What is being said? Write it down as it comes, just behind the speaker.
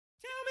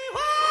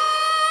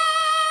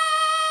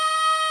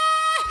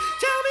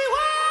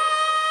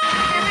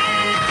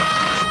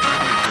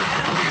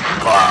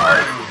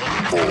5,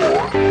 4.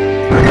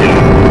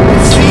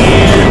 It's the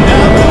end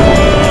of the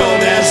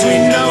world as we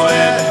know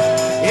it.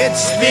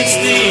 It's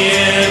the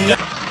end.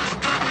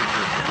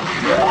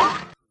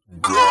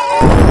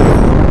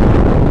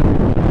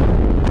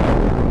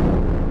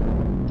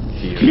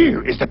 Fear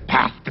is the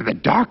path to the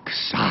dark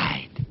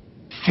side.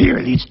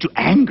 Fear leads to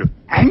anger.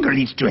 Anger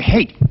leads to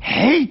hate.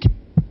 Hate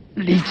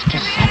leads to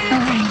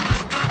suffering.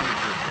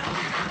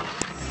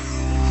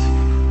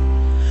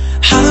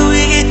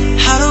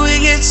 How do we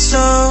get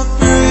so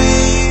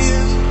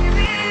brave?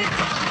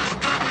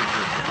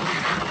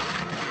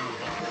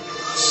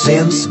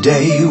 Since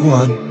day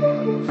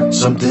one,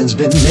 something's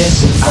been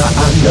missing.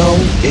 I know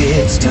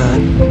it's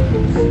time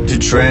to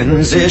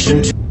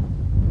transition to.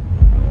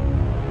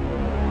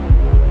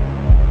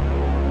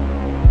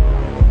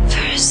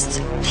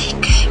 First, they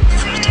came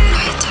for the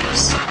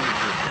fighters.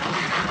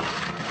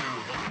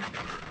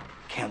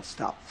 Can't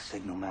stop the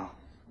signal, Mel.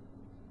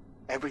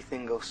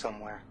 Everything goes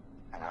somewhere,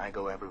 and I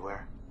go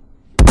everywhere.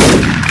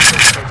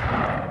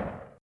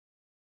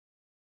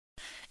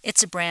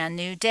 It's a brand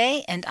new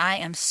day, and I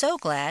am so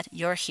glad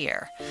you're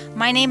here.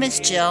 My name is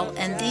Jill,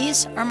 and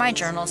these are my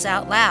journals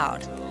out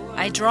loud.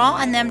 I draw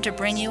on them to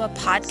bring you a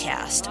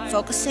podcast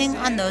focusing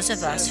on those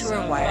of us who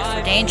are wired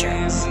for danger.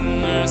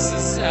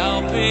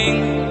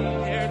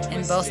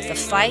 In both the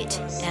fight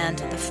and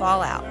the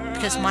fallout,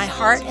 because my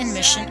heart and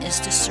mission is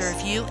to serve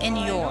you and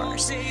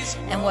yours,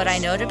 and what I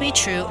know to be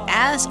true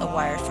as a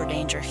wired for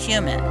danger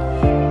human.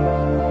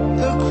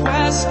 The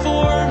quest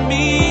for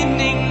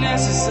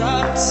meaningness is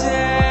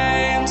obtained.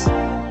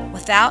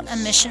 Without a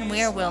mission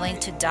we are willing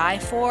to die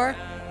for,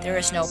 there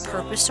is no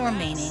purpose or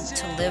meaning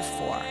to live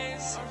for.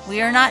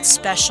 We are not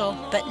special,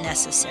 but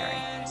necessary.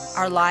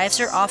 Our lives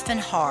are often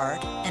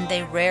hard, and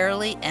they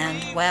rarely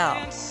end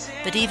well.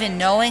 But even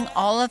knowing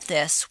all of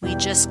this, we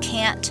just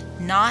can't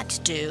not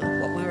do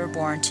what we were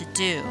born to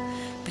do,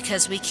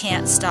 because we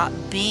can't stop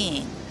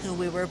being who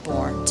we were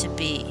born to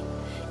be.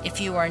 If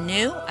you are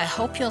new, I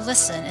hope you'll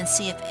listen and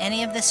see if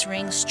any of this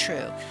rings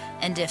true.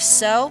 And if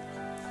so,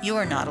 you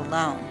are not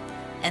alone.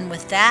 And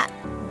with that,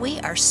 we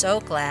are so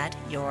glad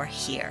you're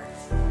here.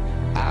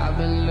 I've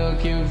been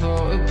looking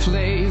for a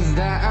place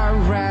that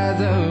I'd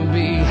rather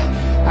be.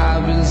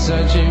 I've been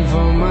searching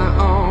for my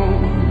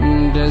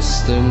own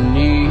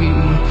destiny.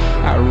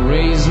 I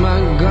raise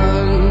my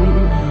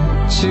gun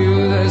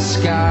to the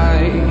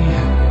sky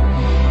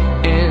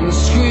and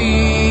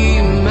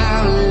scream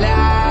out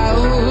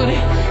loud.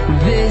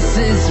 This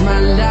is my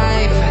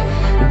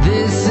life,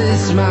 this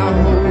is my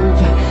hope,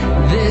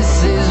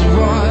 this is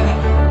what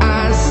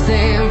I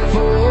stand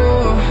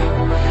for.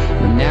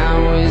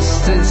 Now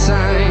is the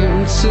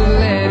time to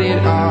let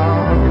it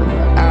all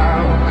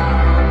out.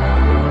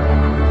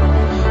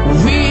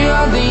 We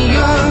are the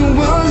young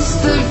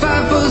ones that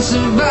fight for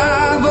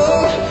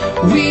survival.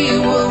 We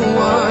will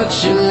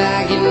watch you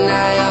like an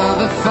eye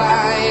of a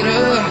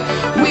fighter.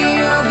 We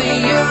are the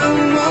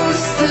young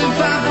ones that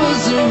fight for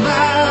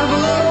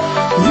survival.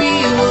 We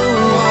will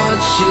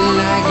watch you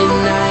like an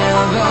eye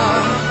of a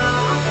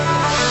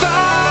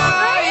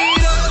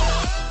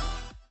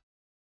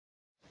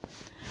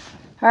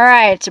All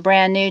right, it's a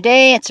brand new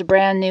day. It's a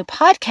brand new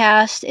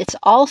podcast. It's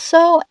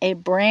also a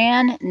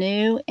brand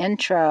new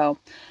intro.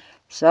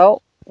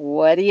 So,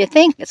 what do you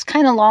think? It's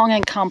kind of long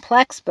and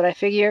complex, but I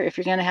figure if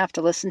you're going to have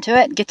to listen to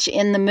it, get you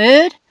in the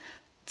mood,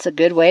 it's a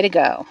good way to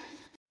go.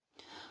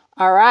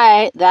 All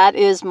right, that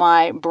is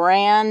my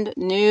brand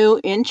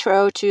new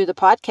intro to the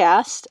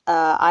podcast.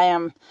 I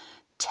am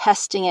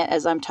testing it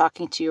as I'm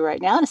talking to you right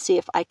now to see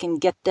if I can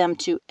get them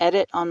to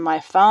edit on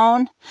my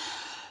phone.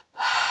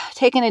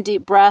 Taking a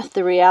deep breath,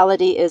 the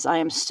reality is I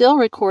am still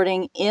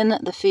recording in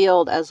the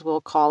field, as we'll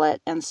call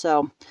it, and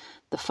so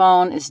the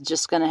phone is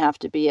just going to have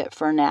to be it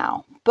for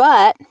now.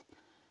 But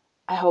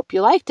I hope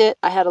you liked it.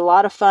 I had a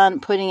lot of fun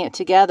putting it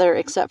together,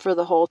 except for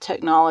the whole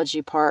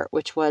technology part,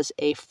 which was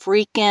a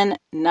freaking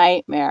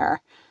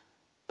nightmare.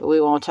 But we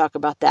won't talk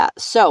about that.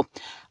 So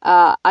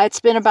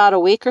it's been about a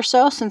week or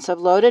so since I've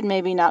loaded,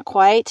 maybe not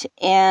quite,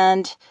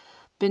 and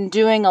been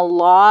doing a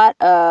lot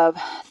of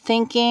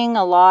thinking,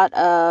 a lot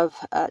of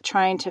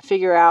trying to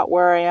figure out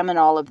where I am in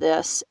all of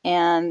this.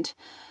 And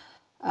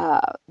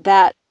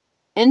that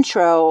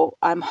intro,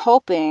 I'm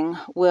hoping,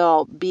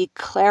 will be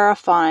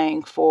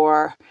clarifying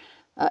for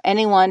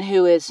anyone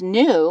who is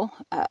new,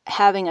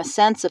 having a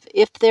sense of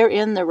if they're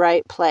in the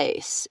right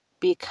place.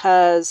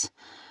 Because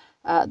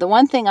the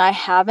one thing I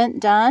haven't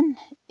done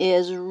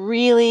is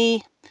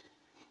really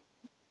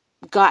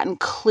gotten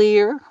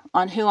clear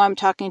on who I'm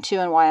talking to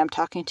and why I'm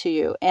talking to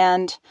you.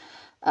 And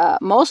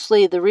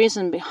mostly the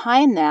reason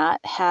behind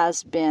that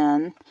has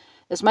been,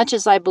 as much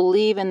as I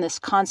believe in this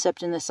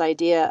concept and this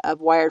idea of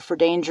wired for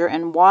danger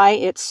and why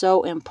it's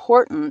so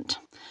important,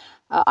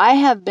 I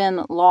have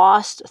been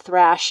lost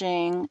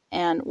thrashing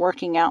and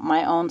working out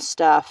my own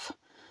stuff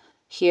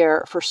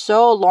here for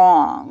so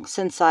long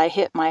since I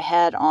hit my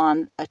head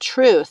on a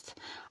truth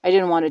I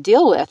didn't want to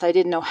deal with. I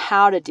didn't know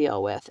how to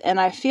deal with. And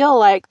I feel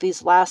like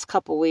these last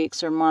couple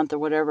weeks or month or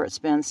whatever it's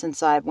been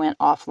since I went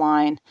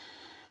offline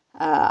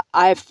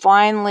I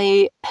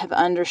finally have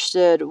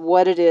understood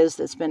what it is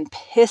that's been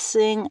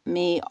pissing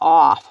me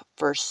off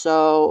for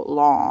so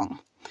long.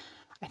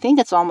 I think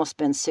it's almost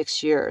been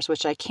 6 years,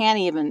 which I can't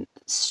even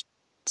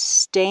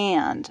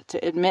stand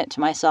to admit to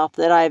myself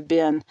that I've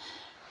been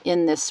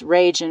in this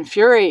rage and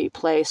fury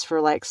place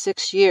for like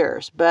 6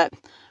 years. But,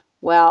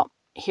 well,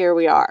 here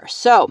we are.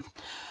 So,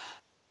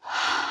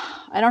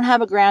 I don't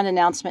have a grand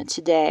announcement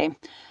today,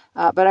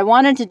 but I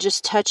wanted to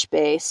just touch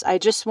base. I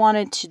just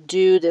wanted to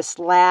do this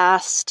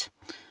last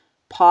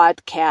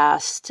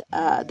podcast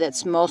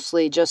that's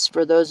mostly just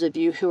for those of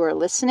you who are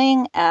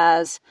listening,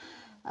 as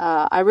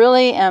I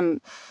really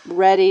am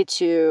ready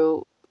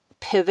to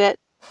pivot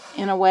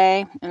in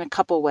a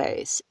couple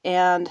ways.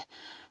 And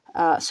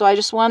so I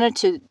just wanted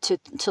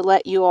to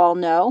let you all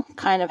know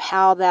kind of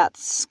how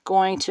that's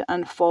going to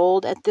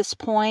unfold at this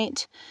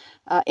point.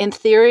 In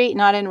theory,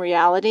 not in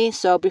reality.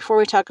 So before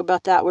we talk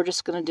about that, we're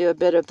just going to do a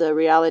bit of the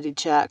reality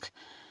check.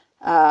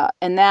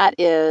 And that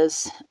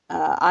is,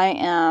 I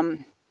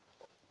am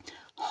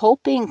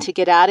hoping to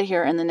get out of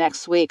here in the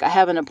next week. I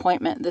have an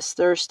appointment this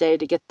Thursday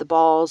to get the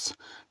balls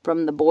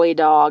from the boy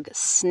dog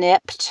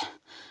snipped.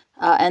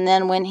 And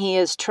then when he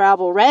is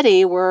travel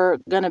ready, we're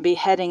going to be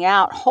heading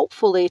out,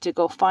 hopefully to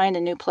go find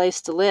a new place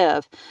to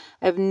live.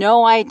 I have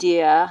no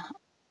idea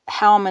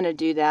how I'm going to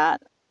do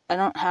that. I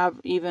don't have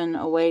even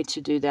a way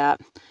to do that.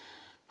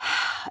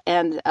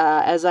 And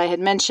as I had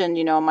mentioned,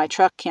 my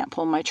truck can't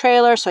pull my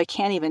trailer, so I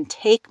can't even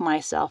take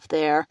myself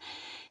there.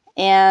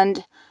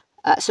 And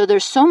so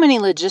there's so many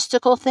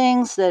logistical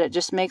things that it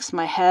just makes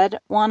my head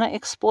want to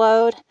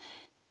explode.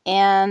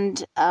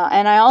 And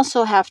I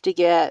also have to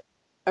get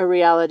a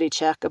reality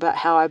check about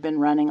how I've been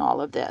running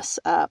all of this.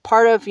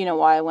 Part of,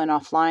 why I went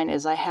offline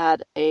is I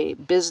had a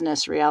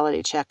business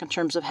reality check in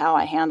terms of how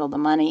I handle the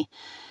money.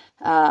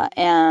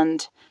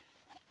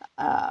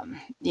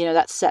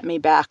 That set me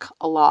back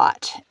a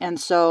lot. And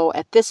so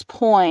at this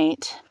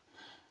point,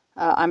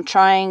 I'm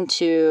trying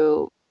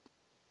to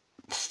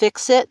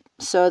fix it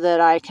so that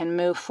I can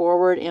move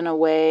forward in a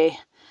way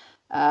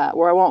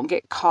where I won't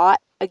get caught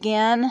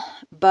again.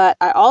 But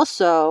I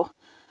also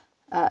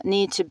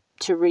need to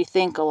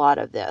rethink a lot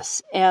of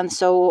this. And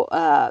so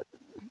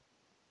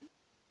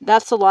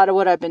that's a lot of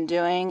what I've been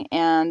doing,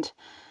 and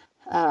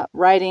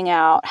writing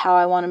out how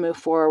I want to move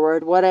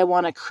forward, what I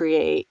want to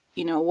create,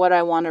 what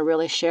I want to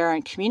really share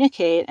and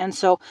communicate. And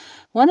so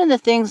one of the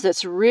things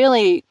that's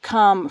really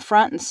come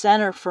front and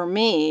center for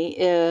me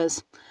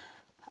is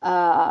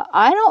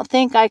I don't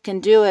think I can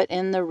do it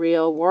in the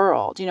real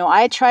world.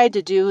 I tried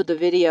to do the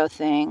video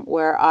thing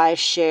where I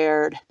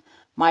shared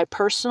my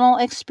personal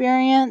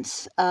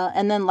experience.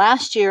 And then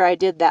last year I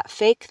did that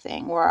fake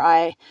thing where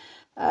I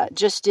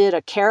just did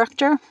a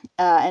character,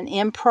 an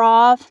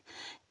improv.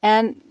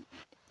 And,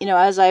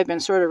 as I've been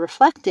sort of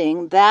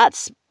reflecting,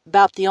 that's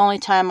about the only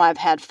time I've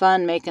had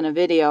fun making a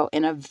video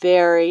in a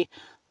very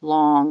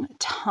long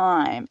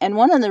time. And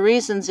one of the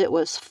reasons it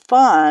was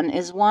fun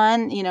is,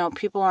 one,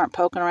 people aren't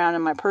poking around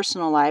in my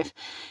personal life.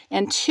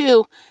 And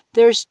two,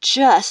 there's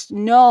just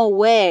no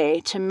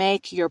way to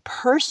make your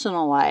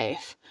personal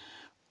life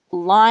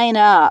line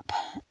up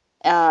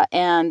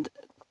and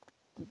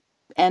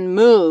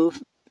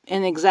move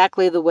in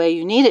exactly the way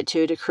you need it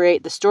to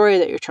create the story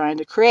that you're trying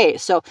to create.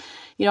 So,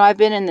 I've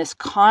been in this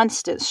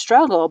constant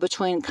struggle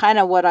between kind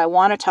of what I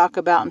want to talk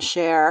about and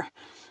share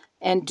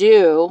and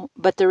do,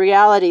 but the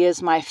reality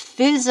is my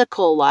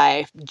physical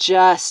life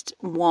just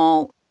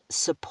won't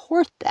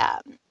support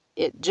that.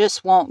 It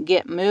just won't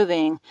get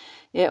moving.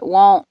 It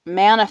won't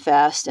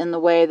manifest in the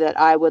way that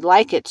I would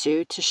like it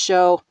to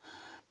show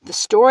the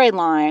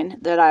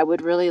storyline that I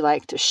would really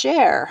like to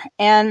share.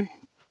 And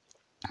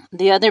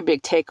the other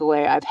big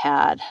takeaway I've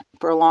had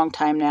for a long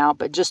time now,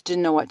 but just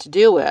didn't know what to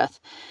do with,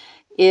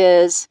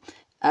 is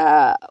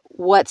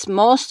what's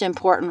most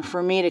important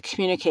for me to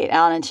communicate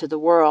out into the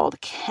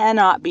world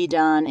cannot be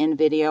done in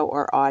video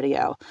or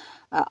audio.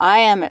 I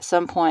am at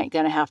some point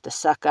going to have to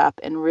suck up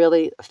and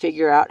really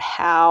figure out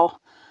how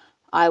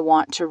I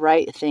want to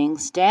write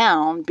things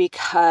down,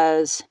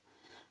 because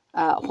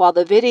while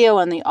the video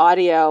and the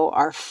audio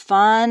are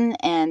fun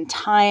and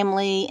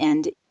timely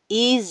and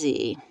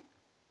easy,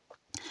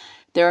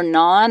 they're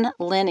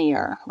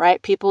non-linear,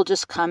 right? People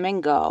just come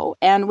and go,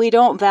 and we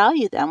don't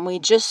value them. We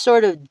just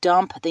sort of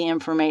dump the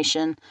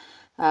information.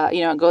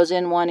 It goes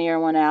in one ear,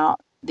 one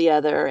out the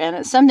other. And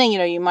it's something,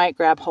 you might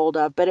grab hold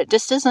of, but it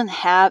just doesn't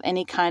have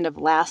any kind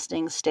of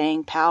lasting,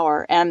 staying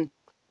power. And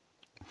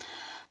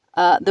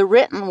the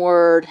written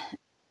word,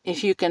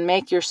 if you can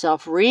make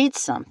yourself read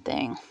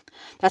something,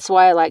 that's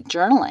why I like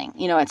journaling.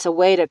 It's a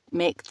way to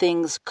make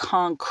things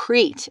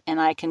concrete,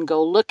 and I can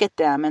go look at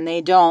them, and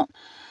they don't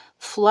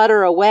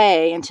flutter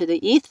away into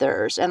the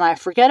ethers, and I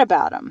forget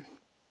about them.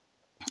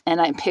 And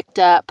I picked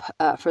up,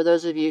 for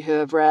those of you who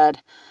have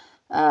read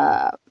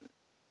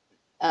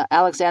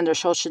Alexander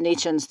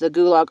Solzhenitsyn's The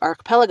Gulag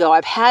Archipelago,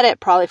 I've had it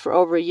probably for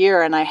over a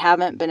year, and I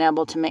haven't been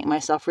able to make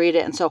myself read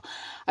it. And so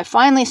I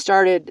finally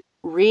started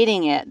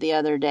reading it the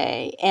other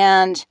day,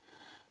 and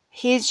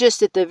he's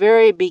just at the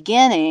very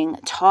beginning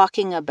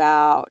talking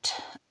about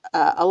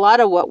a lot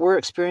of what we're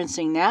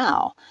experiencing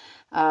now.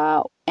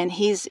 And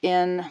he's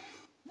in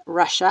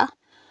Russia,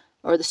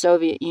 or the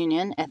Soviet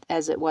Union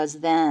as it was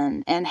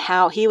then, and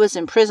how he was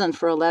in prison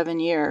for 11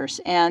 years.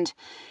 And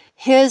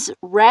his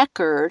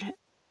record,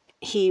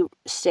 he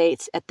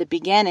states at the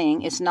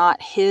beginning, is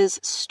not his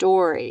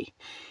story.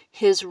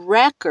 His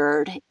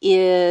record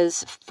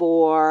is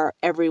for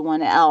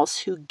everyone else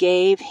who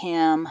gave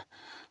him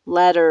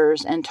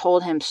letters and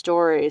told him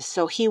stories.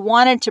 So he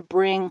wanted to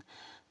bring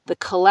the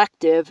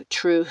collective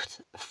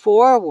truth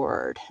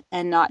forward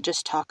and not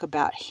just talk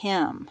about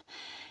him.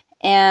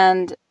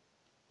 And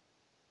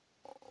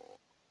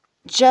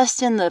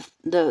just in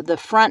the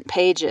front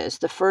pages,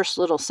 the first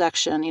little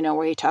section,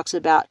 where he talks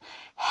about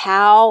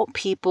how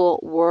people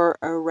were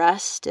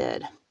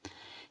arrested,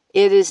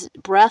 it is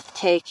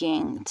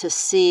breathtaking to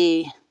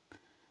see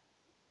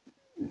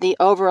the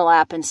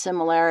overlap and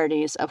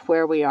similarities of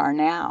where we are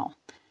now,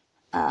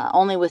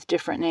 only with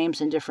different names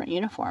and different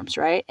uniforms,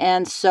 right?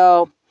 And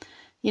so,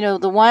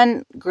 the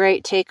one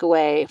great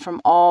takeaway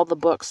from all the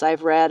books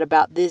I've read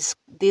about this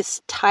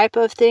type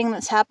of thing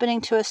that's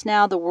happening to us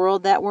now, the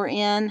world that we're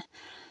in,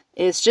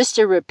 is just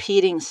a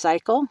repeating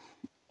cycle,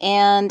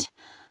 and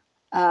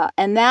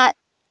that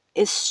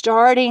is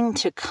starting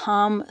to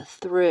come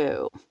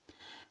through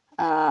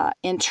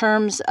in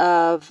terms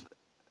of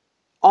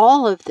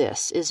all of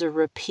this is a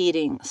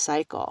repeating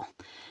cycle.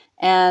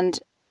 And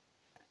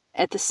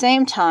at the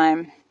same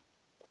time,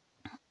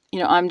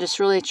 I'm just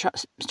really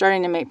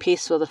starting to make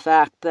peace with the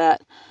fact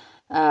that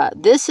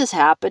this is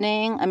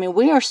happening. I mean,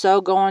 we are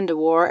so going to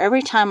war.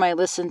 Every time I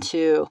listen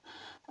to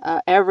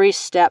every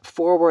step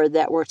forward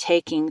that we're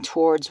taking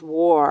towards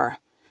war,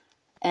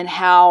 and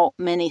how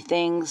many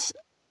things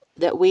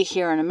that we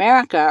here in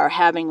America are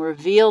having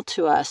revealed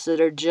to us that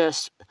are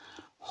just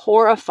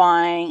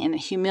horrifying and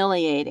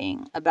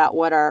humiliating about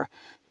what our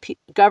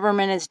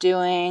government is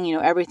doing,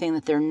 everything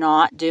that they're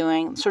not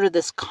doing, sort of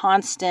this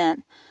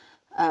constant,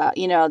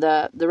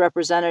 the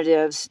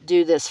representatives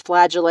do this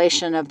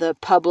flagellation of the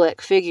public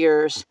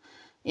figures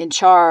in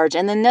charge,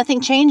 and then nothing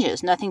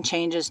changes.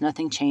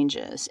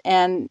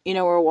 And,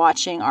 we're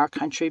watching our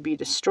country be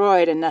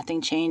destroyed and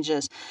nothing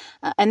changes.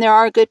 And there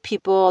are good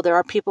people. There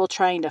are people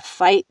trying to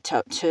fight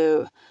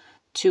to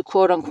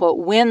quote unquote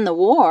win the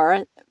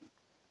war,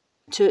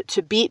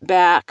 to beat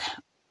back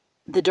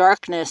the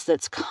darkness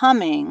that's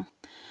coming.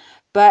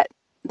 But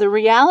the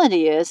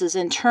reality is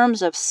in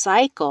terms of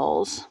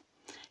cycles,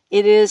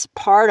 it is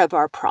part of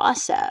our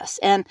process.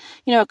 And,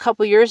 a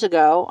couple years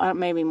ago,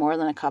 maybe more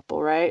than a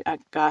couple, right?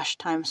 Gosh,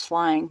 time's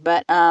flying.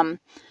 But,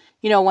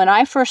 when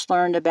I first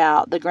learned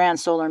about the grand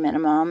solar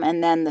minimum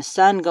and then the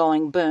sun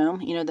going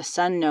boom, the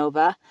sun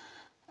nova,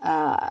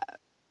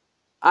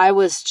 I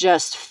was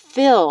just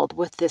filled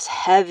with this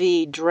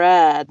heavy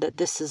dread that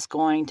this is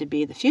going to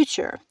be the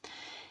future.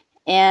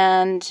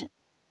 And,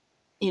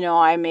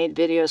 I made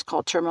videos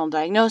called Terminal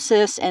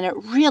Diagnosis, and it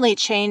really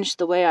changed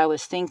the way I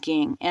was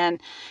thinking.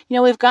 And,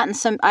 I've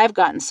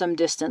gotten some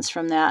distance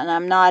from that, and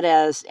I'm not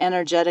as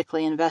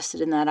energetically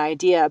invested in that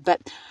idea, but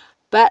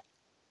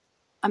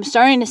I'm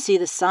starting to see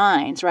the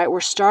signs, right? We're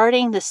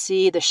starting to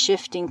see the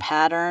shifting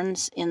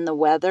patterns in the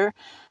weather.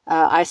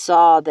 I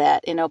saw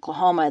that in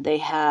Oklahoma, they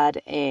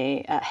had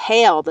a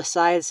hail the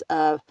size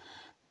of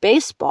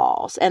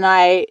baseballs. And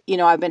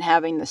I've been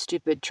having the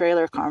stupid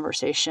trailer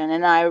conversation,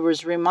 and I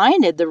was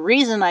reminded the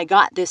reason I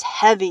got this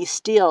heavy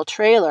steel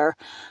trailer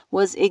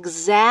was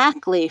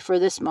exactly for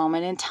this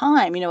moment in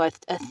time. A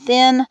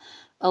thin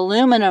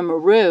aluminum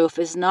roof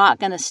is not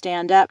going to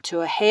stand up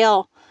to a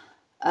hail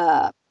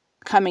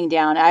coming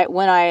down.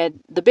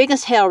 The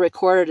biggest hail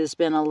recorded has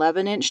been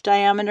 11-inch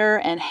diameter,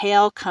 and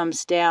hail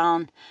comes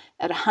down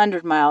at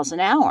 100 miles an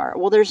hour.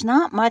 Well, there's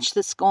not much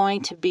that's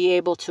going to be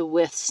able to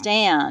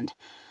withstand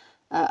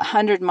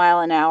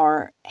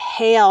 100-mile-an-hour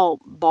hail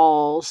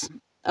balls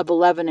of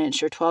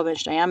 11-inch or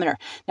 12-inch diameter.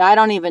 Now, I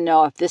don't even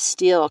know if this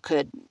steel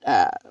could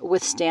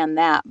withstand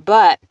that,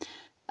 but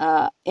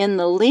in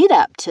the lead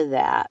up to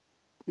that,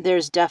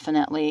 there's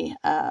definitely,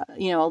 a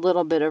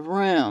little bit of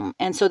room.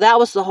 And so that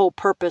was the whole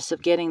purpose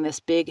of getting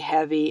this big,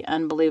 heavy,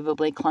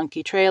 unbelievably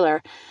clunky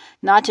trailer,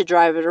 not to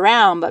drive it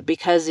around, but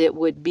because it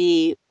would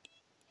be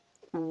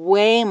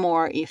way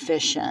more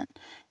efficient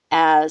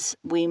as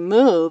we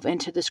move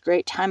into this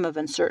great time of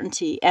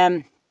uncertainty.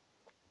 And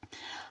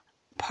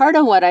part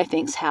of what I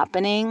think is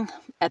happening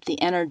at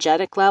the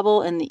energetic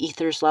level and the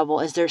ethers level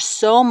is there's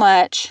so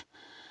much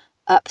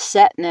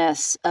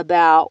upsetness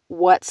about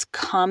what's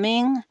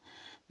coming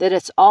that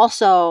it's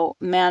also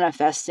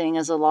manifesting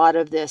as a lot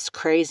of this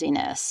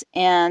craziness.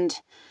 And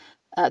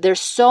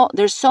there's so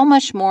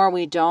much more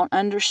we don't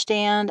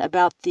understand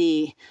about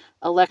the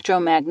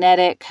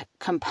electromagnetic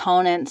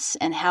components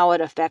and how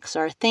it affects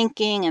our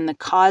thinking and the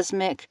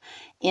cosmic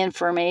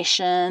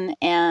information.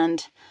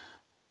 And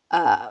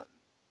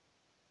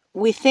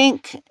we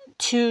think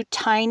too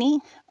tiny,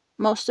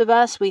 most of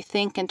us. We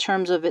think in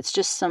terms of it's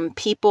just some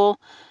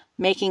people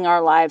making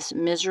our lives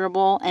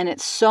miserable, and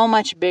it's so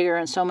much bigger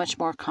and so much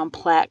more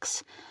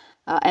complex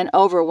and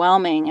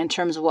overwhelming in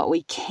terms of what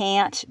we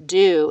can't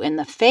do in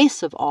the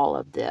face of all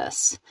of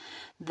this,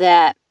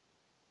 that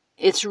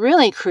it's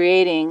really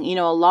creating,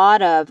 a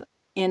lot of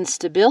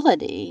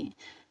instability,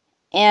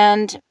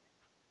 and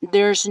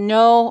there's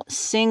no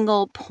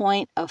single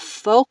point of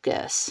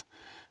focus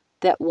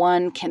that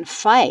one can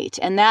fight.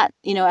 And that,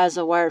 as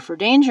a Wired for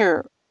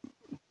Danger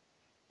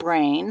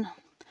brain,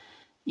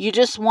 you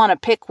just want to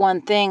pick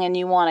one thing and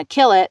you want to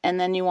kill it, and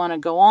then you want to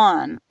go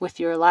on with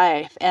your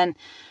life. And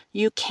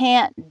you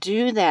can't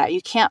do that.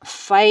 You can't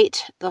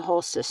fight the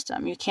whole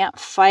system. You can't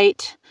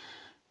fight,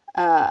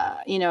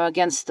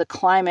 against the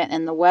climate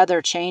and the weather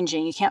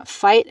changing. You can't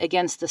fight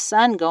against the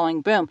sun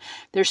going boom.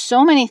 There's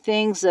so many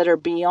things that are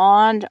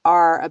beyond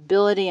our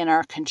ability and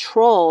our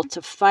control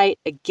to fight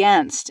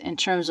against in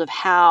terms of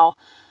how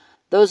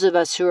those of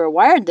us who are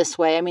wired this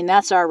way,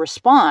 that's our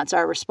response.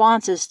 Our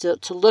response is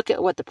to look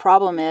at what the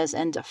problem is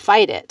and to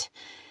fight it.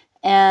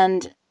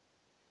 And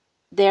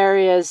there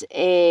is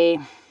a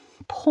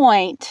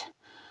point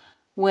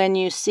when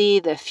you see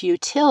the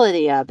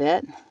futility of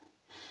it,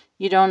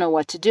 you don't know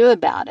what to do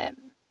about it.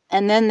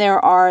 And then there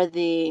are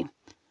the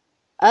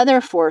other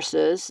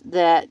forces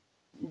that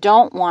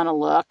don't want to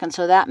look, and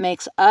so that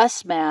makes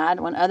us mad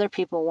when other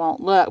people won't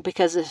look,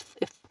 because if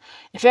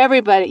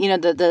everybody,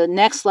 the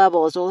next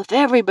level is, well, if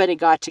everybody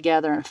got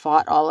together and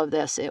fought all of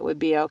this, it would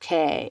be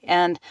okay.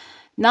 And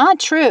not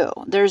true.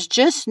 There's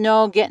just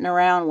no getting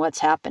around what's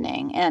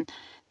happening. And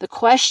the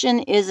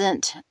question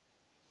isn't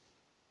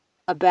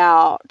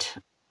about,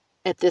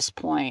 at this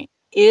point,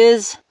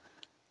 is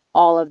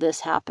all of this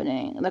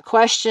happening? The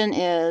question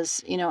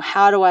is,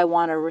 how do I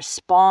want to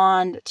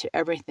respond to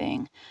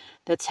everything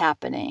that's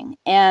happening?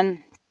 And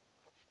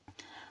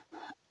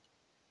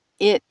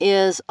it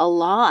is a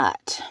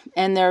lot,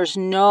 and there's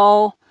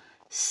no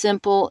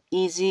simple,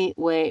 easy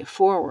way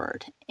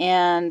forward.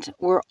 And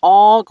we're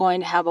all going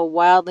to have a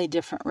wildly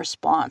different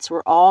response.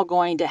 We're all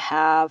going to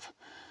have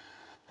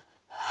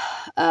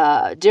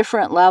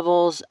different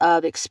levels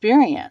of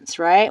experience,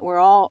 right? We're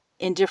all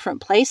in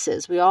different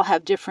places. We all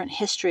have different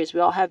histories. We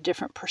all have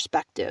different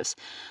perspectives.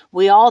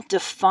 We all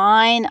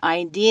define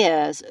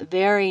ideas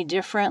very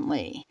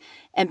differently.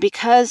 And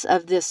because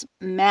of this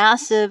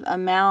massive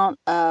amount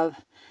of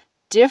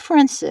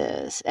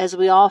differences, as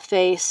we all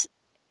face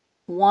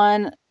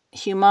one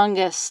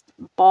humongous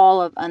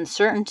ball of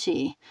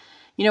uncertainty,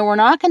 we're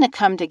not going to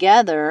come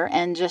together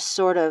and just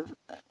sort of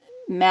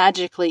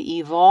magically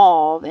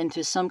evolve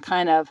into some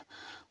kind of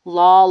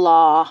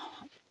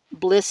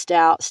blissed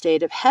out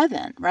state of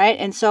heaven, right?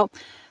 And so,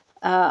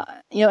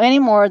 any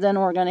more than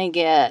we're going to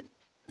get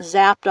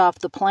zapped off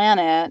the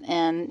planet,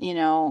 and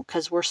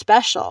because we're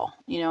special,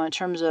 in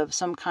terms of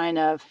some kind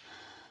of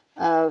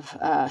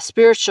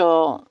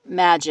spiritual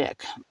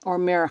magic or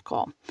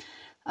miracle.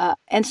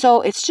 And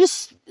so it's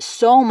just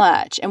so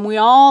much, and we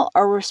all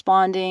are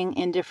responding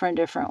in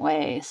different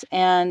ways.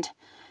 And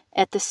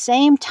at the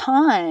same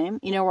time,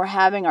 we're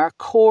having our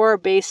core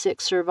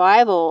basic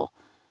survival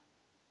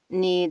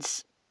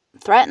needs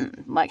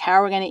threatened. Like, how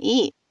are we going to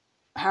eat?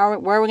 Where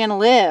are we going to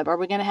live? Are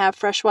we going to have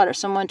fresh water?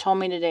 Someone told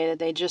me today that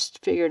they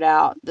just figured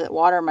out that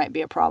water might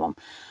be a problem.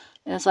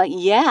 And it's like,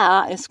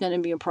 yeah, it's going to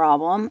be a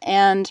problem.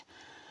 And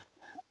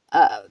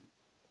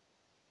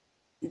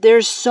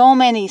there's so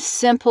many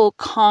simple,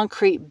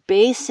 concrete,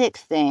 basic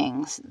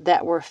things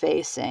that we're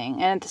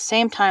facing. And at the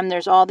same time,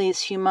 there's all these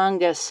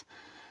humongous,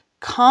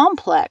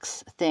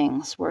 complex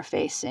things we're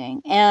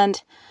facing.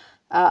 And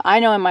I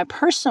know in my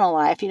personal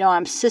life,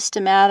 I'm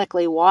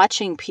systematically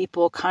watching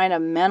people kind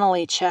of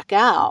mentally check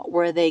out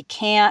where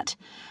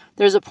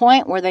there's a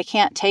point where they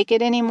can't take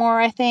it anymore,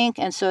 I think.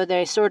 And so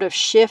they sort of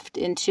shift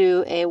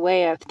into a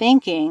way of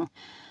thinking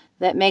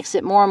that makes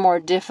it more and more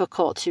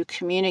difficult to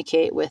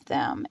communicate with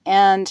them.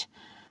 And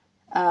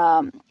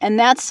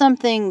that's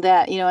something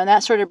that, and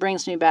that sort of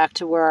brings me back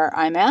to where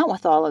I'm at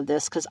with all of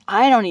this, because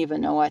I don't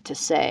even know what to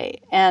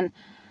say. And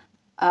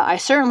I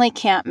certainly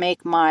can't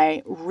make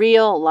my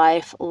real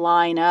life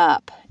line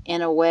up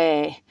in a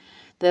way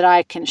that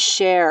I can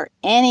share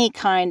any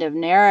kind of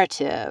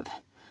narrative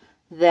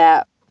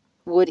that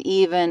would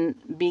even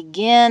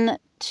begin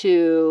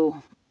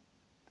to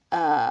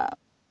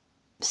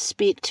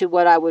speak to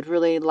what I would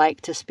really like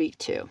to speak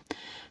to.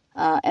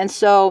 And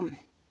so,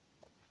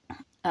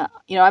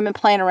 I've been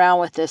playing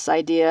around with this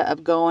idea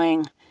of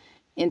going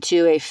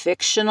into a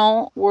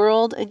fictional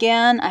world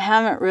again. I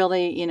haven't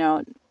really,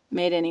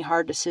 made any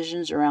hard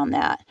decisions around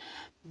that.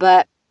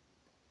 But,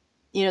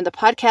 the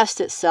podcast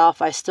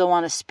itself, I still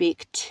want to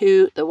speak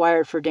to the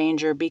Wired for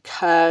Danger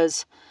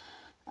because,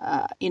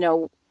 I've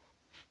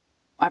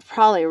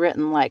probably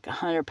written like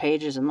 100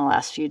 pages in the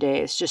last few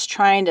days, just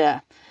trying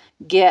to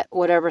get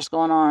whatever's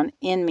going on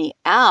in me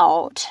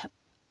out.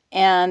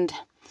 And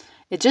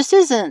it just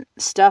isn't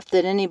stuff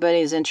that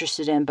anybody's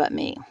interested in but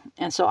me.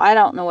 And so I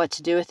don't know what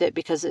to do with it,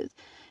 because it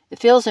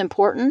feels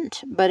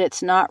important, but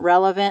it's not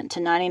relevant to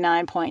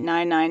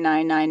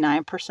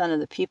 99.99999%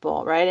 of the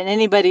people, right? And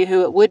anybody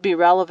who it would be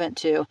relevant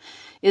to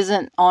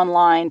isn't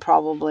online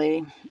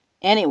probably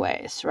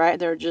anyways, right?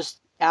 They're just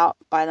out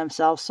by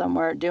themselves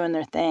somewhere doing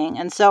their thing.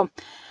 And so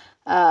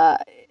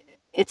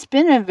it's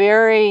been a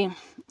very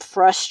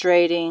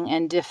frustrating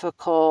and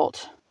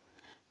difficult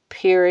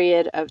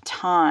period of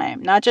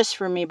time, not just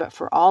for me, but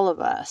for all of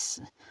us,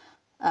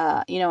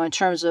 in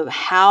terms of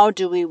how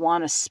do we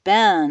want to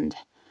spend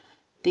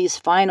these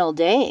final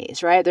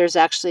days, right? There's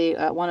actually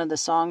one of the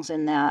songs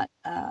in that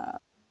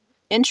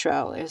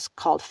intro is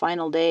called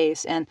Final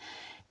Days,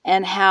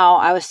 and how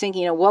I was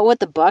thinking, what would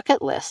the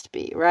bucket list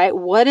be, right?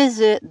 What is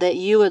it that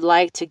you would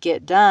like to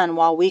get done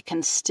while we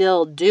can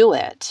still do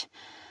it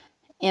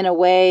in a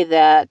way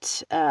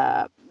that,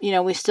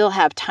 we still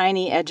have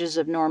tiny edges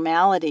of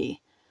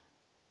normality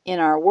in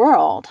our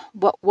world?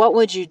 What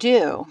would you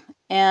do?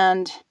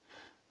 And,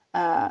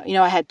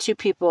 I had 2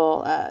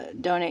 people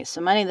donate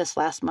some money this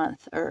last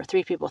month, or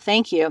 3 people,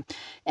 thank you.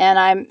 And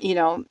I'm,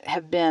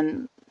 have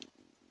been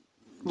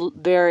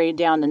very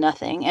down to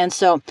nothing. And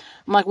so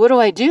I'm like, what do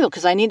I do?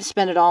 Because I need to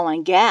spend it all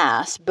on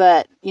gas.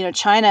 But,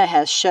 China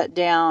has shut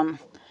down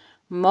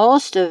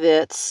most of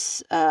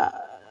its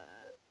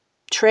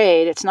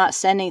trade. It's not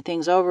sending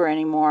things over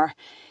anymore.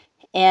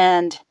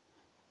 And,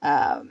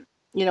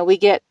 we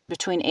get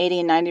between 80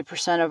 and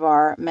 90% of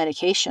our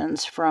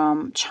medications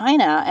from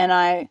China. And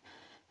I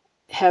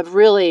have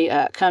really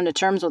come to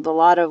terms with a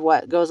lot of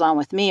what goes on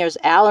with me is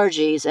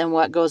allergies, and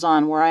what goes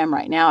on where I am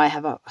right now. I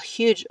have a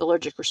huge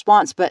allergic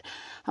response, but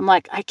I'm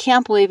like, I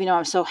can't believe,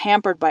 I'm so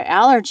hampered by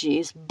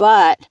allergies,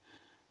 but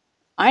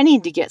I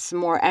need to get some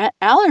more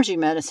allergy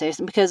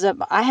medicine, because if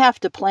I have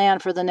to plan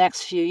for the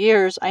next few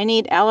years, I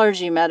need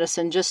allergy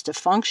medicine just to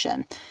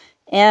function.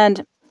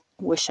 And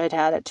wish I'd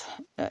had it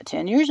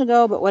 10 years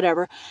ago, but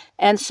whatever.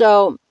 And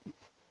so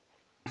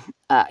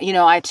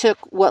I took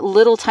what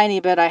little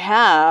tiny bit I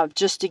have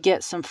just to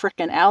get some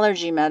frickin'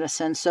 allergy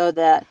medicine so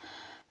that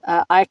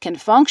I can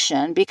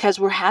function, because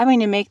we're having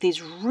to make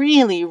these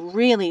really,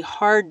 really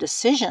hard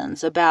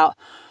decisions about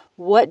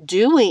what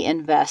do we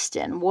invest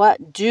in?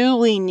 What do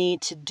we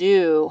need to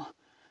do?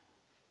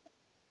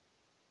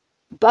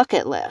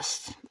 Bucket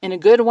list in a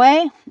good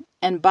way,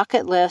 and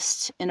bucket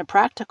list in a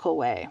practical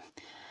way.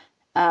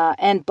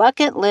 And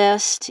bucket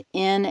list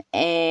in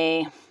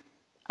a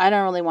I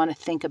don't really want to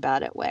think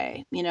about it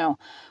way.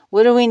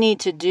 What do we need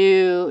to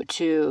do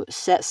to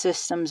set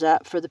systems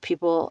up for the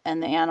people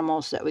and the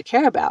animals that we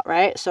care about,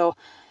 right? So,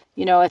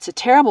 it's a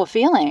terrible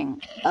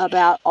feeling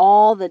about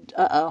all the,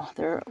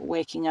 they're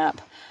waking up.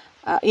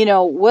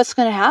 What's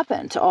going to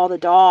happen to all the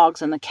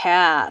dogs and the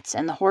cats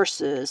and the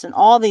horses and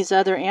all these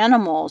other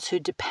animals who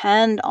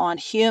depend on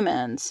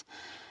humans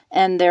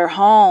and their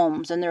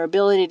homes and their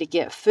ability to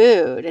get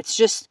food? It's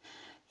just,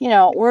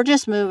 we're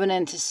just moving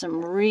into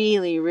some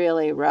really,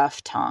 really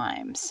rough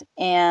times.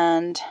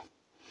 And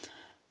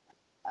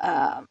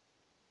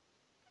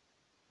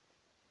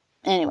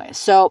anyway,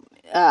 so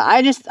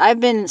I've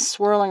been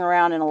swirling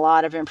around in a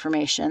lot of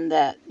information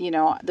that,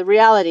 the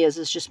reality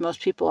is just most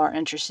people are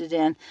interested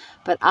in,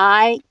 but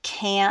I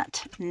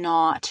can't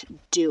not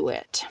do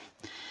it.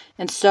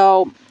 And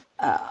so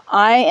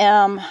I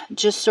am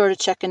just sort of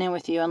checking in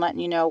with you and letting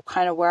you know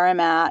kind of where I'm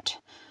at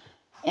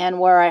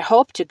and where I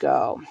hope to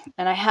go.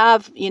 And I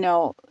have,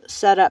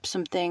 set up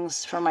some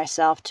things for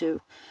myself to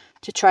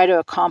try to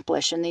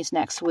accomplish in these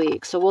next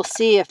weeks. So we'll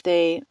see if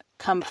they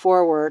come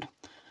forward.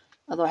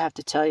 Although I have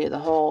to tell you, the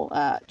whole,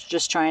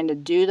 just trying to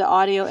do the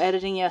audio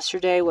editing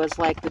yesterday was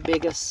like the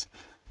biggest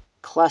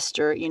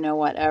cluster,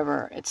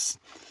 whatever. It's,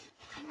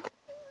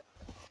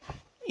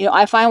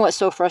 I find what's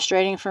so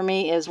frustrating for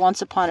me is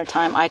once upon a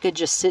time, I could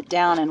just sit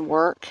down and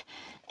work.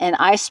 And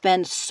I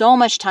spend so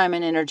much time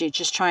and energy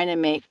just trying to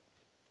make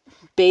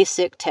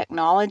basic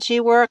technology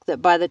work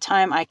that by the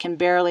time I can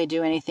barely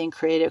do anything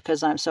creative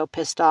because I'm so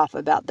pissed off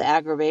about the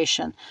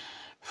aggravation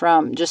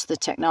from just the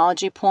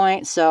technology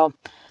point. So,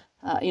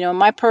 in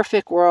my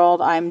perfect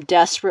world, I'm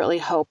desperately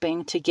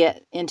hoping to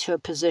get into a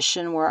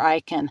position where I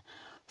can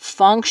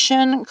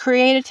function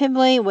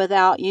creatively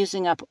without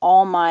using up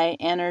all my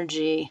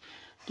energy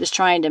just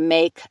trying to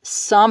make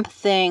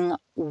something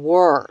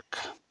work.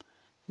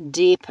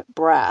 Deep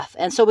breath.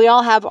 And so we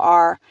all have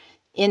our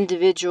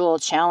individual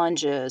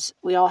challenges.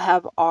 We all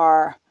have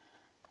our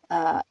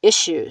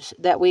issues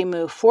that we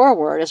move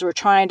forward as we're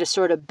trying to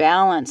sort of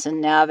balance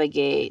and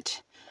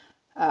navigate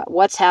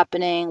what's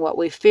happening, what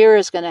we fear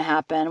is going to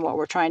happen, what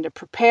we're trying to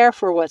prepare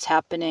for what's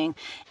happening,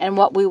 and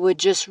what we would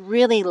just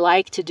really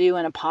like to do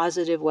in a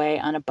positive way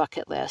on a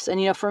bucket list.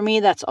 And, for me,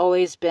 that's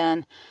always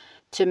been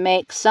to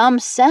make some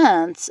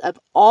sense of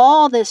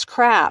all this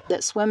crap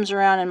that swims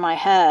around in my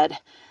head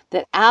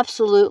that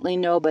absolutely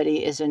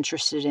nobody is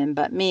interested in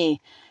but me.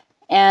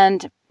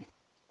 And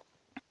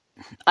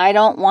I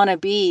don't want to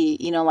be,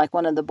 like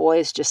one of the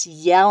boys just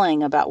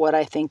yelling about what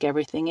I think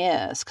everything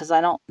is, because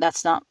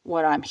that's not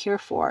what I'm here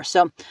for.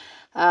 So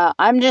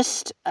I'm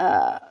just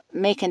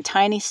making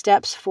tiny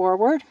steps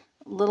forward,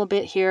 a little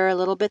bit here, a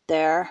little bit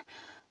there,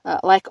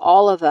 like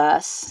all of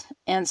us.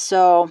 And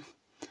so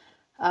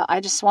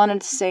I just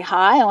wanted to say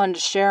hi. I wanted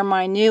to share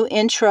my new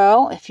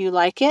intro. If you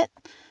like it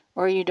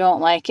or you don't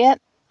like it,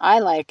 I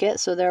like it.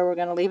 So there, we're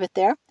going to leave it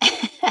there.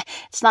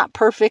 It's not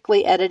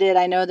perfectly edited.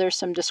 I know there's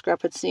some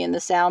discrepancy in the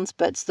sounds,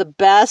 but it's the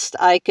best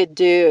I could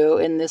do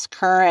in this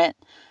current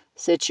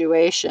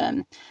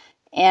situation.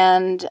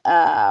 And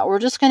we're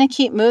just going to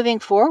keep moving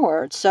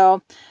forward.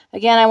 So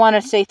again, I want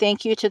to say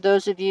thank you to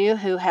those of you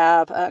who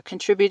have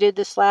contributed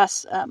this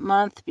last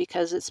month,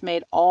 because it's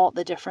made all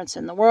the difference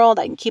in the world.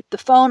 I can keep the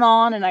phone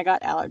on, and I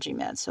got allergy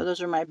meds. So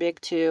those are my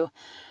big 2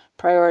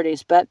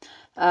 priorities. But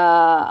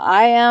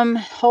I am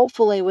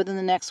hopefully within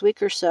the next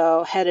week or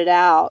so headed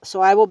out.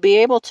 So I will be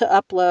able to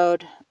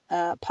upload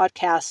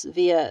podcasts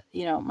via,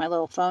 my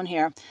little phone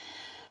here.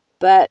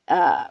 But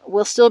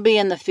we'll still be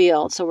in the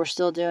field, so we're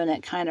still doing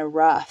it kind of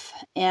rough.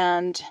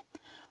 And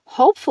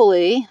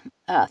hopefully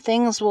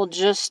things will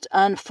just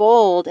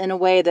unfold in a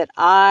way that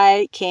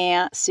I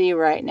can't see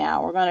right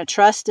now. We're going to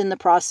trust in the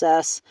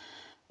process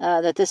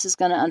that this is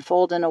going to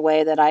unfold in a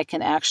way that I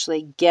can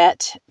actually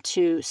get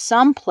to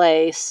some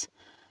place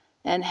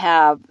and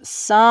have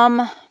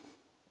some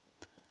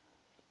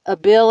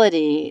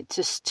ability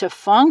to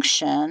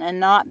function and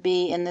not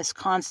be in this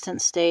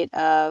constant state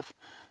of,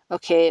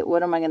 okay,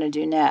 what am I going to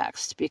do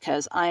next?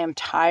 Because I am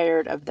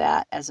tired of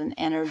that as an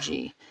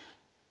energy.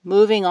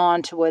 Moving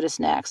on to what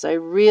is next. I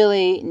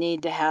really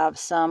need to have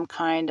some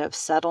kind of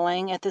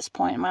settling at this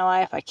point in my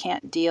life. I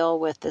can't deal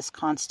with this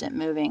constant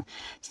moving.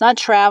 It's not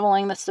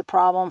traveling that's the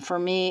problem for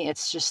me.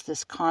 It's just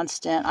this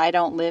constant, I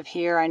don't live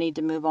here. I need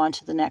to move on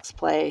to the next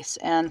place.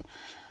 And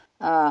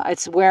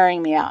it's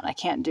wearing me out. I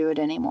can't do it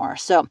anymore.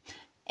 So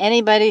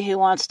anybody who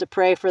wants to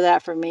pray for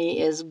that for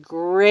me is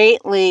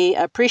greatly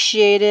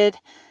appreciated.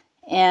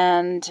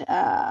 And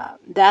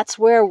that's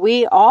where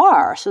we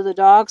are. So the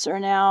dogs are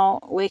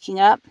now waking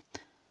up.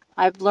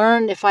 I've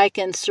learned if I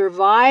can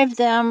survive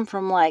them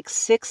from like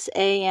 6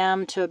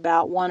 a.m. to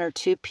about 1 or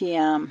 2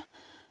 p.m.,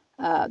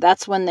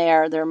 that's when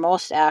they're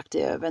most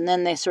active. And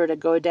then they sort of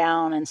go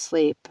down and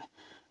sleep.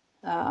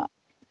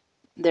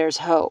 There's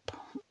hope.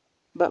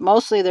 But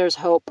mostly there's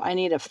hope. I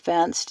need a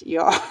fenced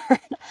yard.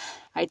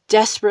 I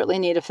desperately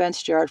need a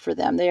fenced yard for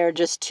them. They are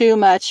just too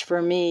much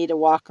for me to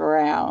walk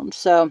around.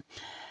 So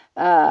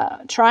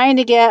trying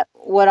to get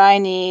what I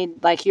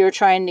need, like you're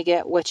trying to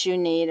get what you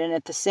need, and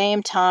at the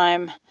same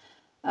time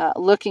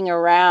looking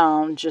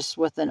around just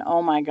with an,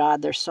 oh my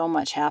God, there's so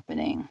much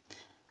happening,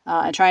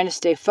 and trying to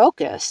stay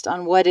focused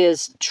on what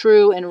is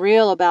true and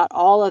real about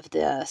all of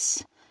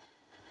this,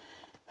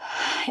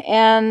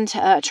 and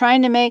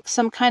trying to make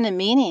some kind of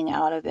meaning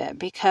out of it,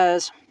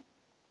 because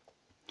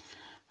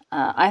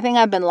I think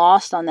I've been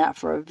lost on that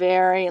for a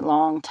very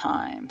long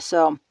time.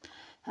 So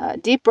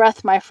deep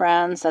breath, my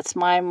friends. That's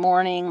my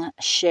morning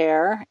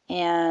share.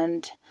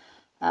 And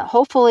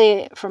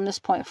hopefully from this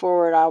point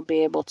forward, I'll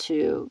be able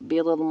to be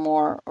a little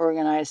more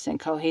organized and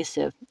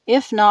cohesive.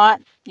 If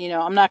not,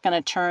 I'm not going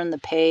to turn the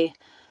pay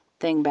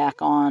thing back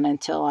on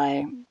until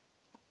I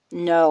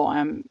know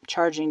I'm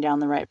charging down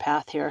the right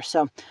path here.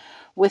 So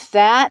with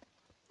that,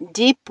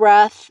 deep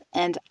breath,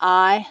 and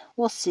I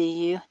will see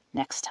you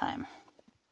next time.